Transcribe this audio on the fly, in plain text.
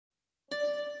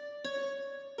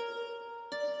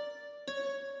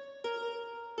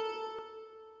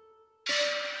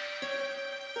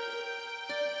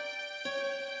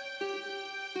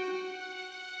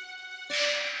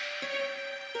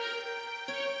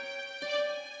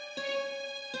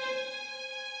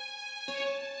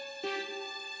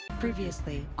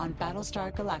Previously on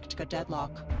Battlestar Galactica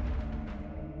Deadlock.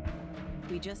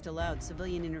 We just allowed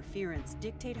civilian interference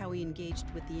dictate how we engaged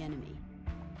with the enemy.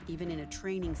 Even in a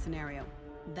training scenario,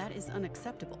 that is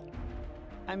unacceptable.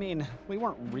 I mean, we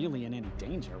weren't really in any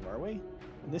danger, were we?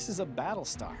 This is a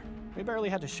Battlestar. We barely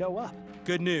had to show up.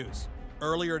 Good news.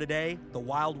 Earlier today, the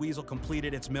Wild Weasel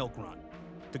completed its milk run.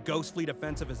 The Ghost Fleet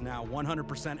offensive is now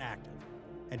 100% active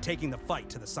and taking the fight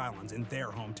to the Cylons in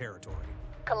their home territory.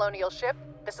 Colonial ship,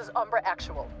 this is Umbra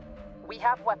Actual. We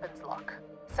have weapons lock.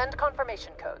 Send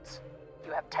confirmation codes.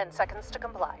 You have 10 seconds to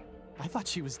comply. I thought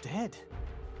she was dead.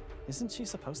 Isn't she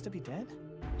supposed to be dead?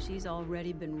 She's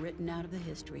already been written out of the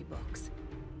history books.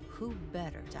 Who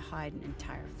better to hide an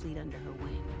entire fleet under her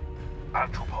wing?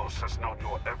 Atropos has known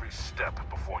your every step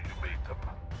before you made them.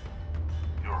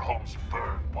 Your homes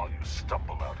burn while you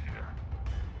stumble out here.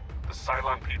 The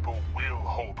Cylon people will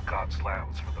hold God's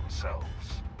lands for themselves.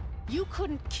 You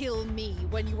couldn't kill me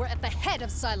when you were at the head of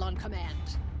Cylon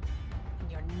Command.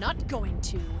 And you're not going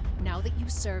to, now that you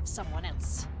serve someone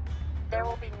else. There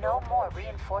will be no more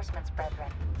reinforcements,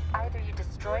 brethren. Either you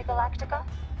destroy Galactica,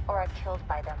 or are killed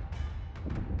by them.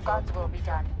 God's will be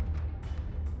done.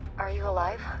 Are you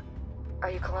alive?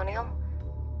 Are you colonial?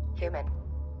 Human.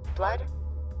 Blood?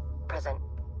 Present.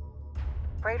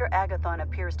 Freighter Agathon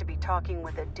appears to be talking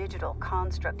with a digital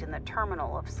construct in the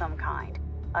terminal of some kind.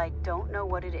 I don't know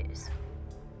what it is.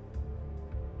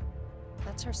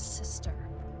 That's her sister.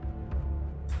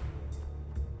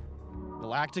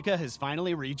 Galactica has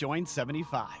finally rejoined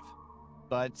 75.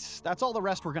 But that's all the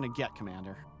rest we're gonna get,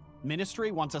 Commander.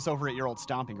 Ministry wants us over at your old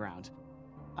stomping ground.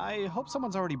 I hope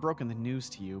someone's already broken the news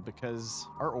to you, because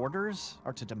our orders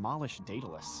are to demolish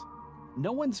Daedalus.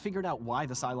 No one's figured out why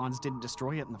the Cylons didn't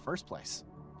destroy it in the first place.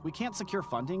 We can't secure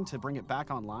funding to bring it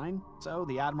back online, so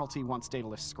the Admiralty wants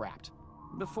Daedalus scrapped,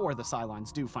 before the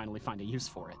Cylons do finally find a use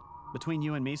for it. Between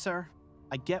you and me, sir,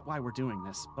 I get why we're doing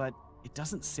this, but it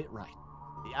doesn't sit right.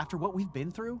 After what we've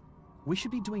been through, we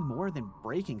should be doing more than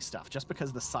breaking stuff just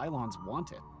because the Cylons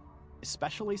want it,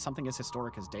 especially something as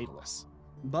historic as Daedalus.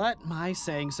 But my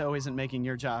saying so isn't making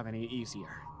your job any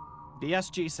easier.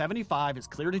 BSG-75 is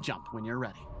clear to jump when you're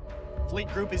ready. Fleet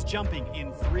group is jumping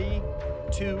in 3,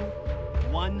 2,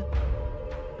 1.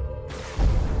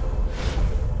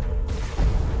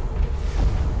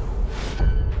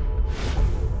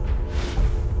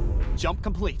 Jump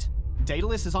complete.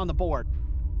 Daedalus is on the board.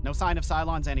 No sign of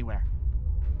Cylons anywhere.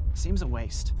 Seems a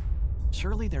waste.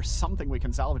 Surely there's something we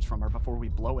can salvage from her before we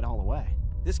blow it all away.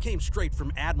 This came straight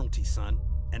from Admiralty, son,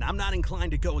 and I'm not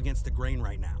inclined to go against the grain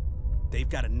right now. They've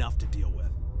got enough to deal with.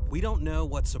 We don't know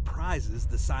what surprises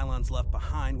the Cylons left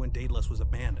behind when Daedalus was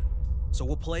abandoned, so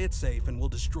we'll play it safe and we'll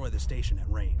destroy the station at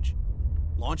range.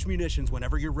 Launch munitions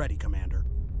whenever you're ready, Commander.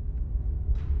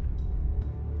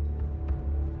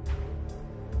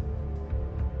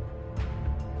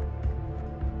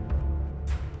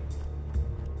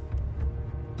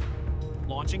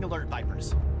 Launching alert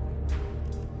Vipers.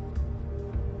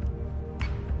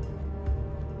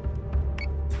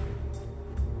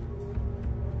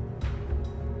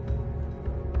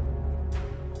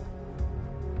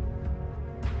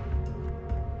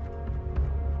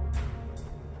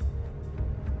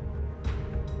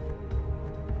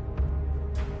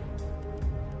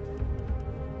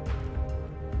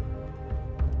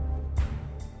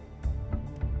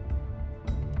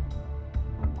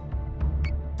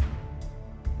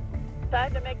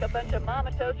 Time to make a bunch of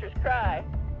mama toasters cry.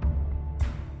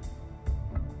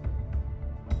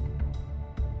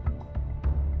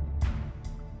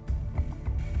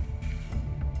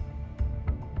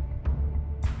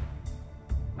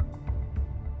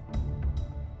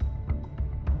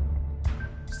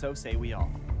 So say we all.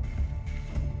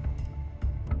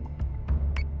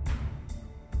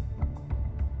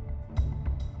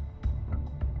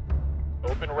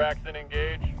 Open racks and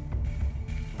engage.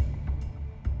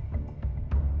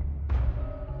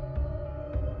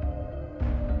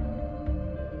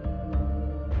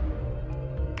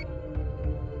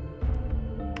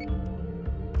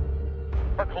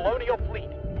 For Colonial Fleet,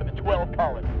 for the 12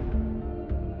 colonies.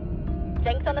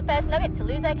 Jinx on the first nugget to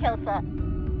lose our kill slot.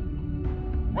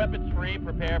 Weapons free,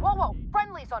 prepare. Whoa,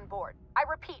 friendlies on board. I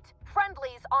repeat,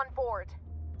 friendlies on board.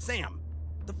 Sam,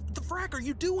 the frack are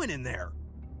you doing in there?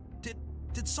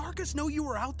 Did Sarkis know you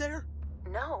were out there?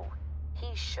 No,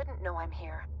 he shouldn't know I'm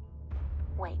here.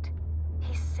 Wait,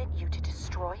 he sent you to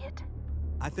destroy it?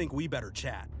 I think we better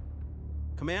chat.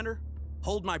 Commander,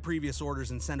 hold my previous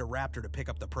orders and send a Raptor to pick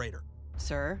up the Praetor.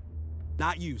 Sir?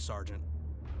 Not you, Sergeant.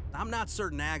 I'm not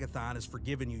certain Agathon has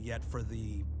forgiven you yet for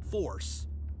the Force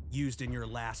used in your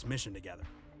last mission together.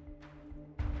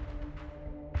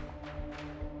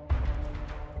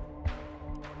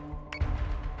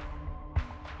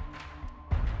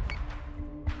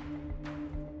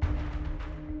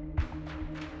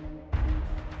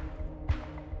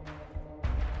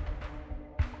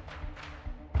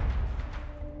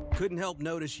 Couldn't help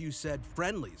notice you said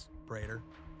friendlies, Praetor.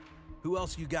 Who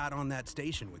else you got on that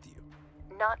station with you?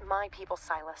 Not my people,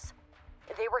 Silas.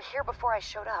 They were here before I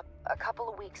showed up, a couple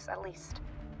of weeks at least.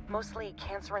 Mostly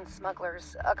cancerine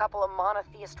smugglers, a couple of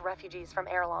monotheist refugees from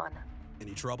Erlon.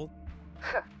 Any trouble?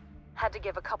 Had to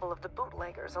give a couple of the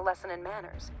bootleggers a lesson in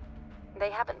manners. They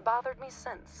haven't bothered me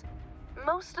since.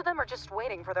 Most of them are just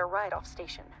waiting for their ride-off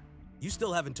station. You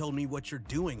still haven't told me what you're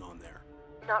doing on there.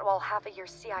 Not while half of your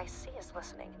CIC is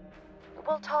listening.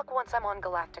 We'll talk once I'm on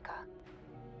Galactica.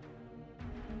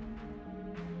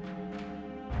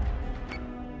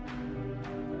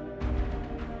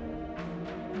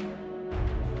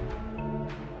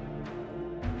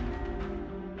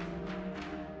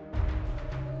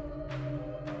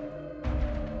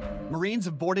 Marines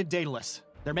have boarded Daedalus.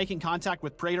 They're making contact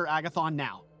with Praetor Agathon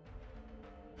now.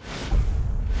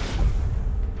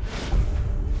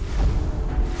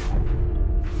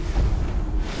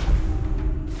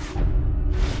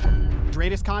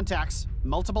 Greatest contacts,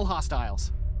 multiple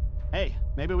hostiles. Hey,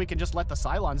 maybe we can just let the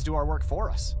Cylons do our work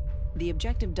for us. The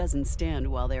objective doesn't stand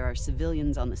while there are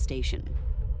civilians on the station.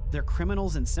 They're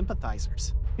criminals and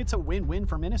sympathizers. It's a win-win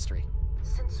for Ministry.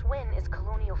 Since when is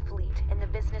Colonial Fleet in the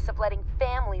business of letting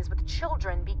families with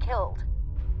children be killed?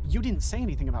 You didn't say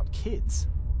anything about kids.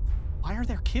 Why are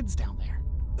there kids down there?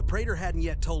 The Praetor hadn't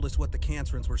yet told us what the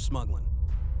Cancerins were smuggling.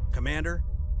 Commander,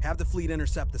 have the fleet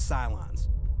intercept the Cylons.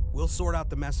 We'll sort out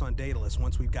the mess on Daedalus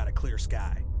once we've got a clear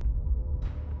sky.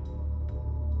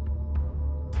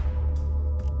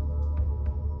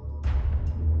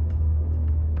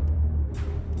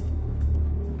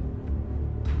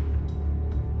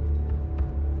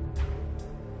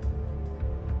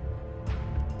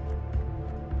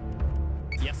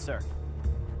 Yes, sir.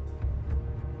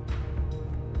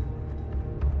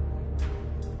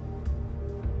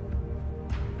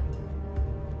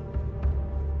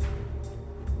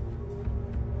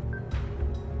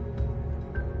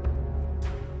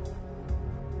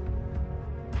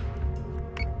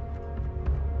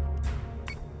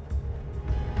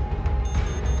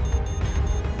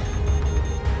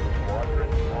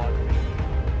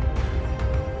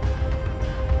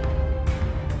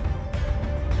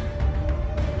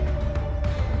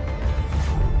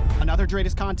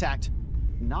 Greatest contact.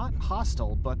 Not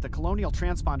hostile, but the colonial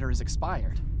transponder is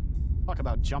expired. Talk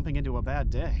about jumping into a bad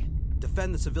day.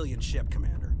 Defend the civilian ship,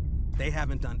 Commander. They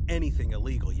haven't done anything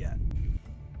illegal yet.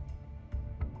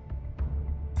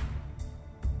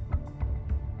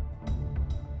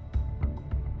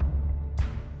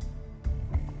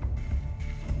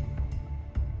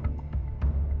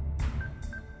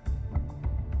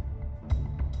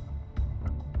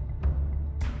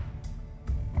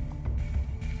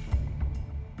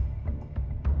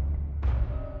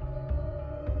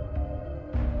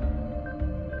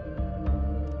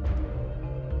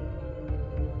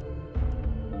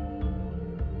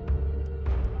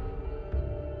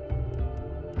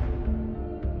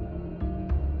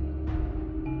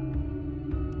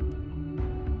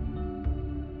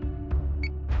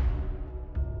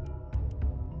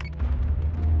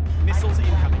 Missiles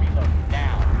incoming.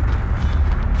 Now.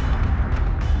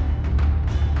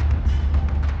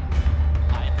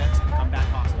 IFX, combat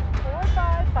hostile.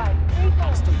 4553.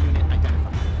 Hostile unit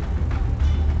identified.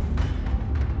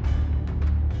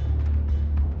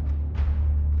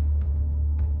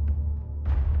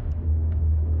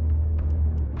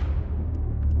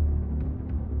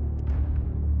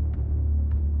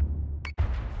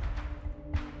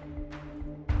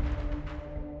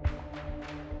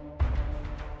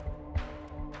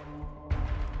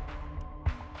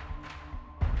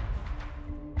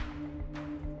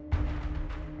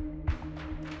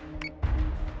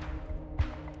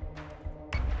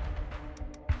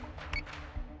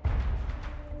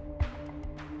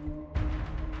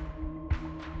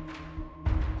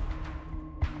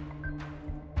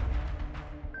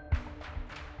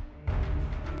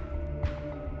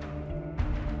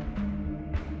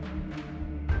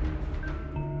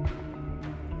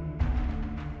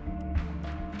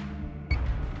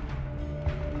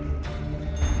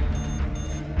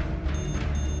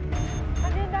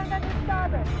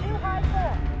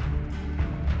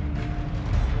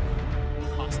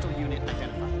 Hostile unit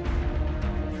identified.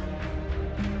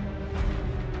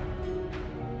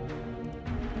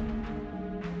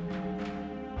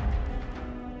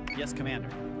 Yes, Commander.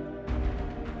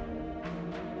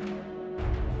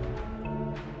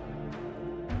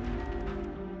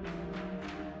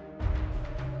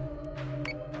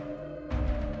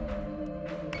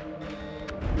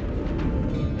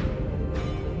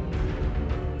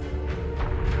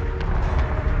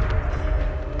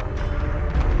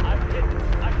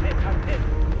 I'm hit.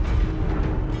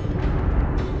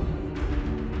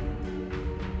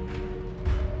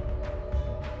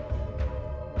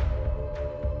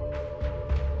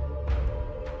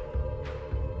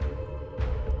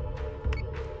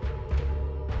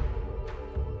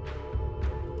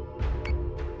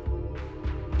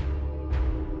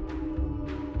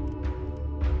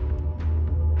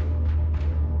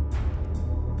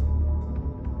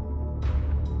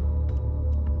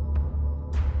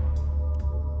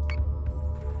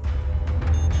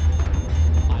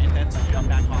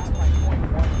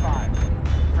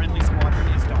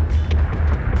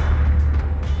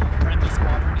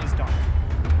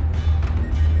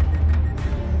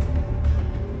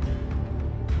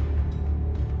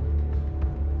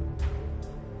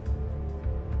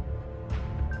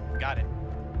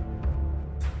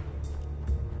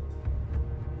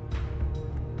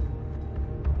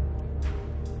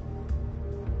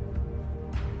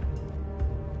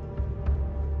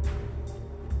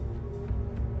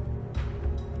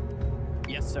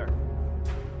 Yes, sir.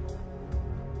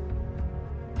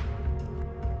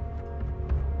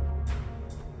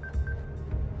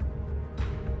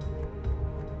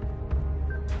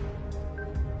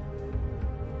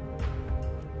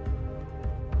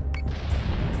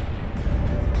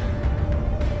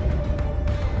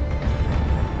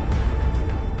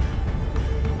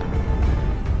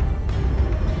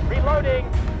 Reloading!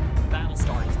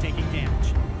 Battlestar is taking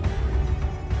damage.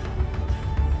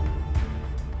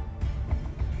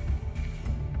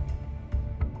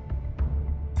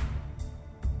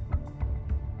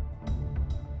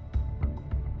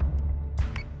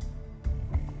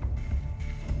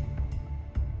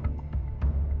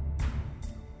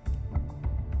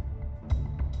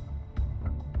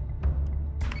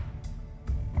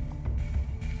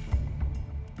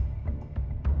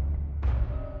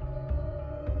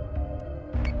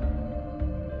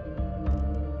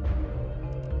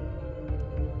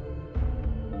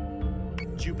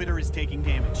 Jupiter is taking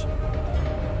damage.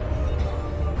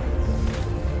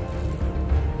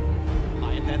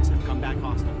 IFFs have come back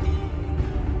hostile.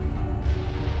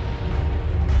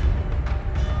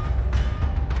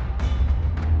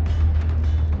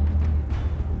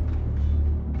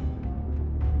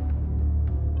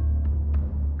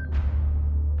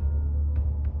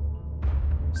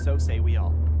 So say we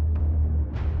all.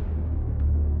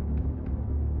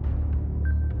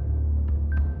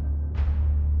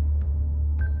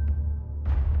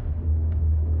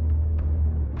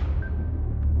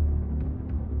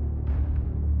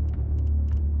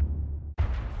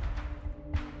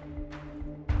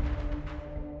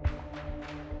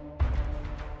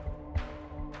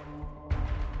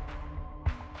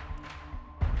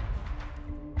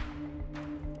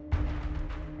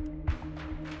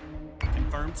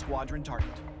 Confirmed squadron target.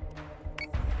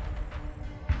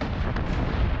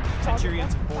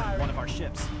 Centurions have boarded one of our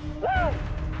ships. Woo!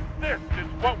 This is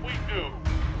what we do.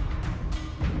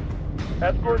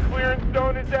 Escort clearance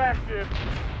zone is active.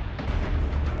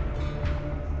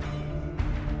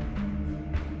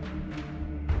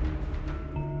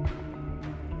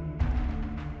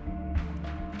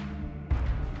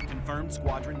 Confirmed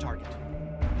squadron target.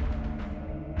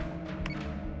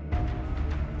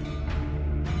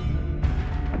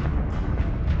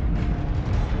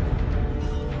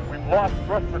 We've lost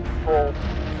thruster control.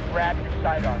 Grab your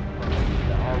sidearms first.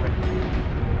 Already.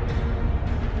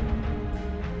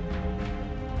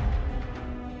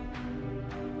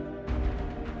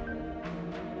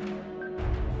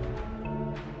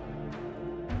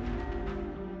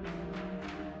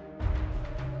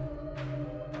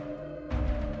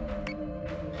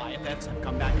 IFFs have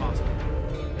come back hostile.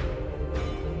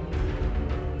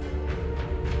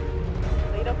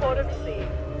 Leader order received.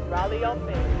 Rally on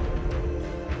me.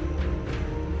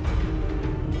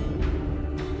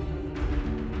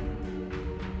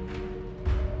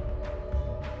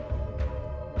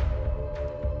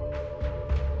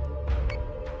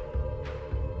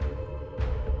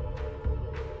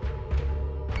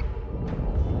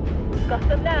 Got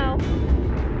them now.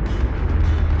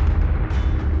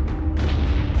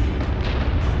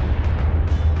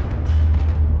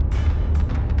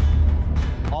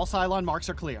 All Cylon marks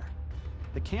are clear.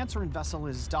 The Cancerin vessel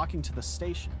is docking to the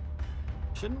station.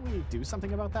 Shouldn't we do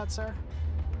something about that, sir?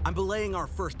 I'm belaying our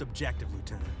first objective,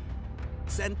 Lieutenant.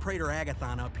 Send Praetor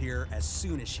Agathon up here as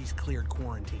soon as she's cleared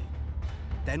quarantine.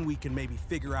 Then we can maybe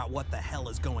figure out what the hell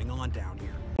is going on down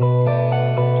here.